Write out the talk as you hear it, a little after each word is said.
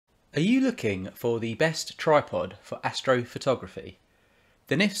Are you looking for the best tripod for astrophotography?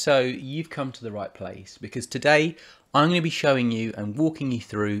 Then if so, you've come to the right place, because today I'm going to be showing you and walking you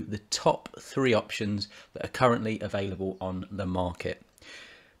through the top 3 options that are currently available on the market.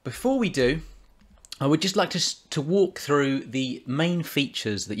 Before we do, I would just like to walk through the main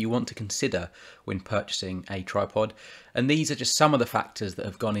features that you want to consider when purchasing a tripod, and these are just some of the factors that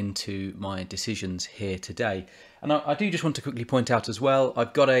have gone into my decisions here today. And I do just want to quickly point out as well,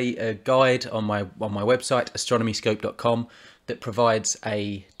 I've got a guide on my website, astronomyscope.com, that provides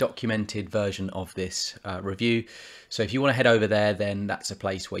a documented version of this review. So if you want to head over there, then that's a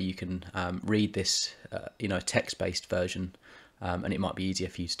place where you can read this, text-based version. And it might be easier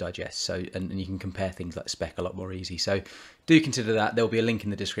for you to digest. So, and you can compare things like spec a lot more easy. So do consider that. There'll be a link in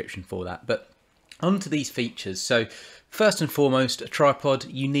the description for that. But on to these features. So first and foremost, a tripod,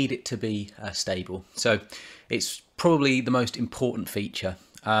 you need it to be stable. So it's probably the most important feature.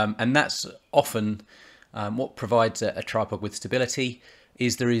 And that's often what provides a tripod with stability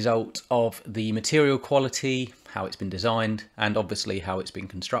is the result of the material quality, how it's been designed, and obviously how it's been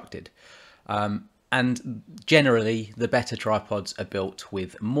constructed. And generally, the better tripods are built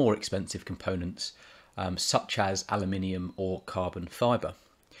with more expensive components, such as aluminium or carbon fibre.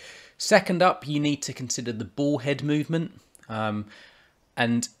 Second up, you need to consider the ball head movement.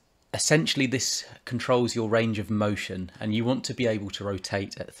 And essentially, this controls your range of motion, and you want to be able to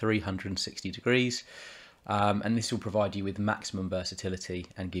rotate at 360 degrees. And this will provide you with maximum versatility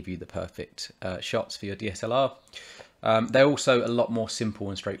and give you the perfect shots for your DSLR. They're also a lot more simple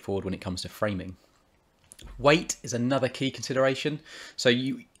and straightforward when it comes to framing. Weight is another key consideration. So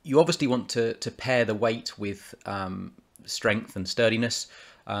you obviously want to pair the weight with strength and sturdiness,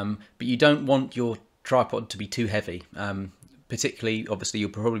 but you don't want your tripod to be too heavy. Particularly, obviously,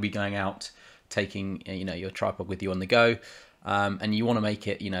 you'll probably be going out taking your tripod with you on the go, and you want to make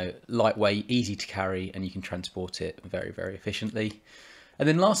it lightweight, easy to carry, and you can transport it very, very efficiently. And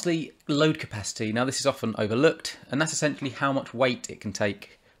then lastly, load capacity. Now this is often overlooked, and that's essentially how much weight it can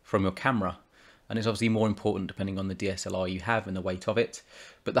take from your camera. And it's obviously more important depending on the DSLR you have and the weight of it.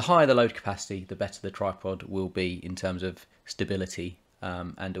 But the higher the load capacity, the better the tripod will be in terms of stability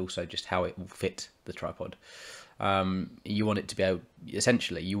and also just how it will fit the tripod. You want it to be able,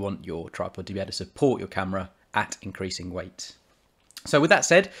 essentially, you want your tripod to be able to support your camera at increasing weight. So with that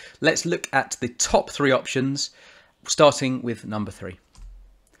said, let's look at the top 3 options, starting with number 3.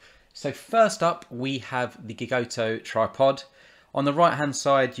 So first up, we have the GEEKOTO tripod. On the right hand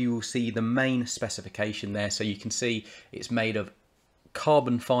side, you will see the main specification there. So you can see it's made of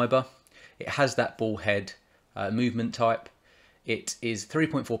carbon fibre. It has that ball head movement type. It is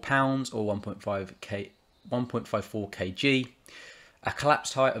 3.4 pounds or 1.54 kg, a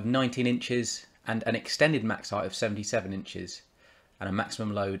collapsed height of 19 inches and an extended max height of 77 inches and a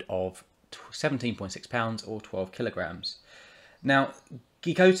maximum load of 17.6 pounds or 12 kilograms. Now,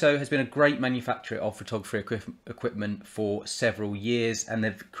 GEEKOTO has been a great manufacturer of photography equipment for several years, and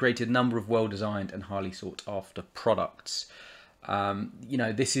they've created a number of well-designed and highly sought-after products.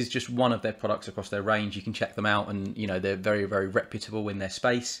 This is just one of their products across their range. You can check them out, and they're very, very reputable in their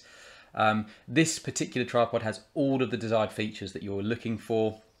space. This particular tripod has all of the desired features that you're looking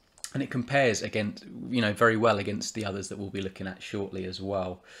for, and it compares against, very well against the others that we'll be looking at shortly as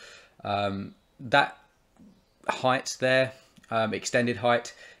well. That height there. Extended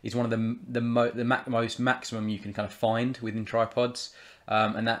height is one of the most maximum you can kind of find within tripods,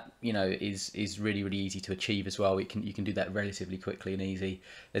 and that is really, really easy to achieve as well. You can do that relatively quickly and easy.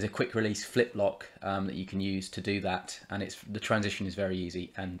 There's a quick release flip lock that you can use to do that, and the transition is very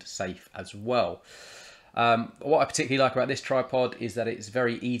easy and safe as well. What I particularly like about this tripod is that it's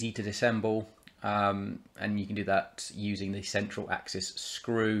very easy to disassemble. And you can do that using the central axis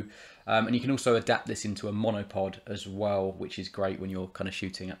screw, and you can also adapt this into a monopod as well, which is great when you're kind of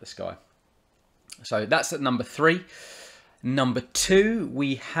shooting at the sky. So that's at number 3. Number 2,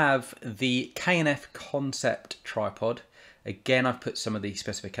 we have the K&F Concept tripod. Again, I've put some of the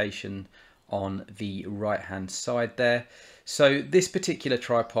specification on the right hand side there. So this particular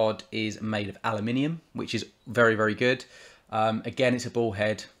tripod is made of aluminium, which is very, very good. Again, it's a ball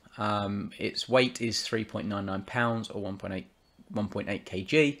head. Its weight is 3.99 pounds or 1.8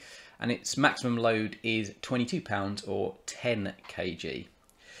 kg, and its maximum load is 22 pounds or 10 kg.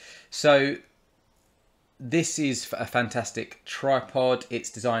 So this is a fantastic tripod. It's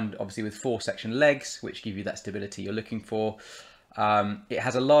designed obviously with 4-section legs, which give you that stability you're looking for. It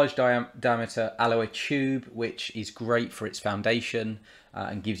has a large diameter alloy tube, which is great for its foundation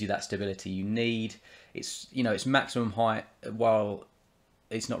and gives you that stability you need. Its maximum height, while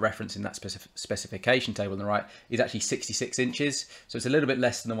referenced in that specification table on the right, is actually 66 inches. So it's a little bit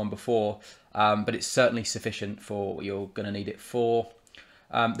less than the one before, but it's certainly sufficient for what you're going to need it for.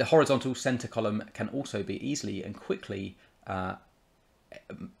 The horizontal center column can also be easily and quickly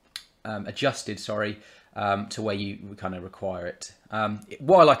adjusted, to where you kind of require it.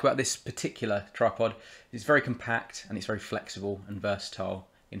 What I like about this particular tripod is it's very compact and it's very flexible and versatile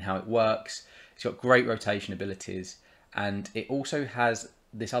in how it works. It's got great rotation abilities, and it also has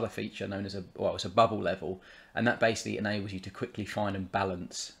this other feature known as it's a bubble level, and that basically enables you to quickly find and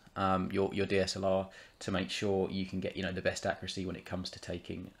balance your DSLR to make sure you can get the best accuracy when it comes to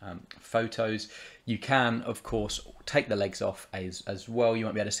taking photos. You can of course take the legs off as well. You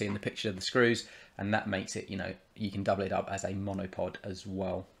might be able to see in the picture of the screws, and that makes it you can double it up as a monopod as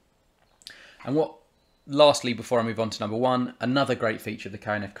well. And lastly, before I move on to number one, another great feature of the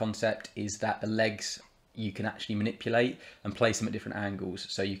KNF concept is that the legs you can actually manipulate and place them at different angles,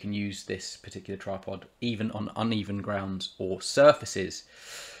 so you can use this particular tripod even on uneven grounds or surfaces.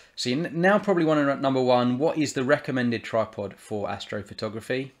 So you now probably want to know, number one, what is the recommended tripod for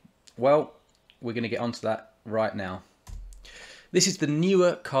astrophotography? Well, we're going to get onto that right now. This is the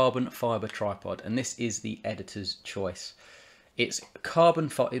NEEWER carbon fibre tripod, and this is the editor's choice. It's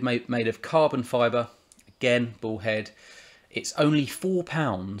made of carbon fibre, again, ball head. It's only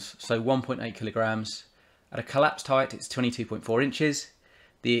 £4, so 1.8 kilograms. At a collapsed height, it's 22.4 inches.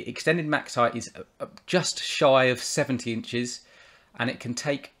 The extended max height is just shy of 70 inches, and it can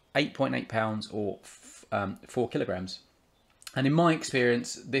take 8.8 pounds or 4 kilograms. And in my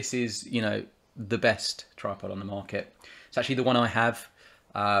experience, this is, the best tripod on the market. It's actually the one I have,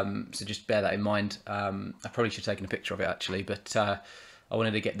 so just bear that in mind. I probably should have taken a picture of it actually, but I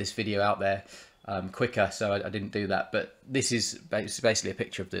wanted to get this video out there quicker, so I didn't do that. But this is basically a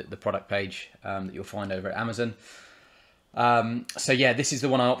picture of the product page that you'll find over at Amazon. So yeah, this is the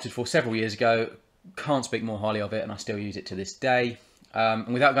one I opted for several years ago. Can't speak more highly of it, and I still use it to this day.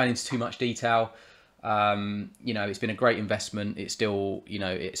 And without going into too much detail, it's been a great investment. It's still,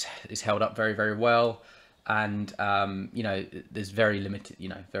 it's held up very, very well. And, there's very limited,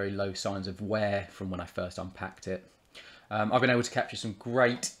 very low signs of wear from when I first unpacked it. I've been able to capture some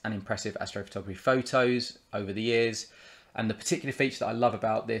great and impressive astrophotography photos over the years. And the particular feature that I love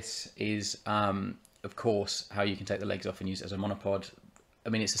about this is, of course, how you can take the legs off and use it as a monopod. I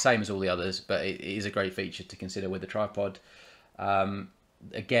mean, it's the same as all the others, but it is a great feature to consider with the tripod.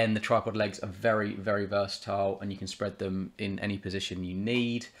 Again, the tripod legs are very, very versatile, and you can spread them in any position you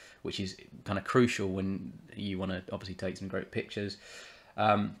need, which is kind of crucial when you want to obviously take some great pictures.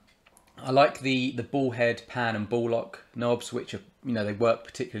 I like the ball head, pan and ball lock knobs, which are, they work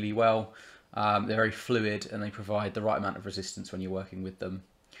particularly well. They're very fluid and they provide the right amount of resistance when you're working with them.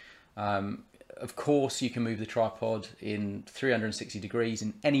 Of course, you can move the tripod in 360 degrees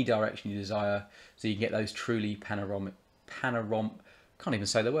in any direction you desire, so you can get those truly panoramic, can't even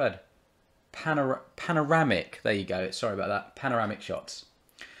say the word, panoramic, there you go, sorry about that, panoramic shots.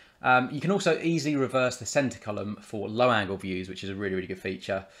 You can also easily reverse the center column for low angle views, which is a really, really good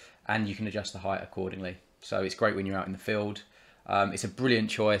feature, and you can adjust the height accordingly. So it's great when you're out in the field. It's a brilliant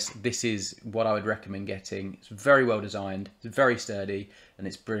choice. This is what I would recommend getting. It's very well designed, it's very sturdy, and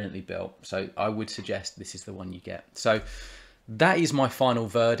it's brilliantly built. So I would suggest this is the one you get. So that is my final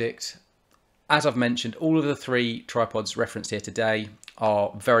verdict. As I've mentioned, all of the three tripods referenced here today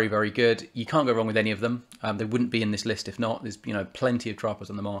are very, very good. You can't go wrong with any of them. They wouldn't be in this list if not. There's plenty of tripods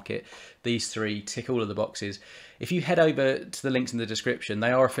on the market. These three tick all of the boxes. If you head over to the links in the description,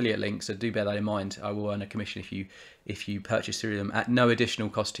 they are affiliate links, so do bear that in mind. I will earn a commission if you purchase through them at no additional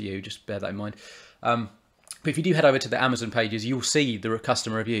cost to you. Just bear that in mind. But if you do head over to the Amazon pages, you'll see the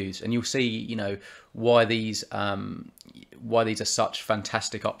customer reviews, and you'll see why these are such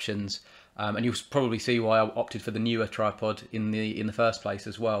fantastic options. And you'll probably see why I opted for the NEEWER tripod in the first place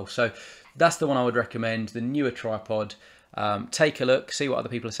as well. So that's the one I would recommend, the NEEWER tripod. Take a look, see what other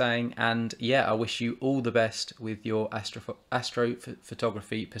people are saying, and yeah, I wish you all the best with your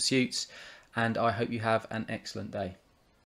astrophotography pursuits, and I hope you have an excellent day.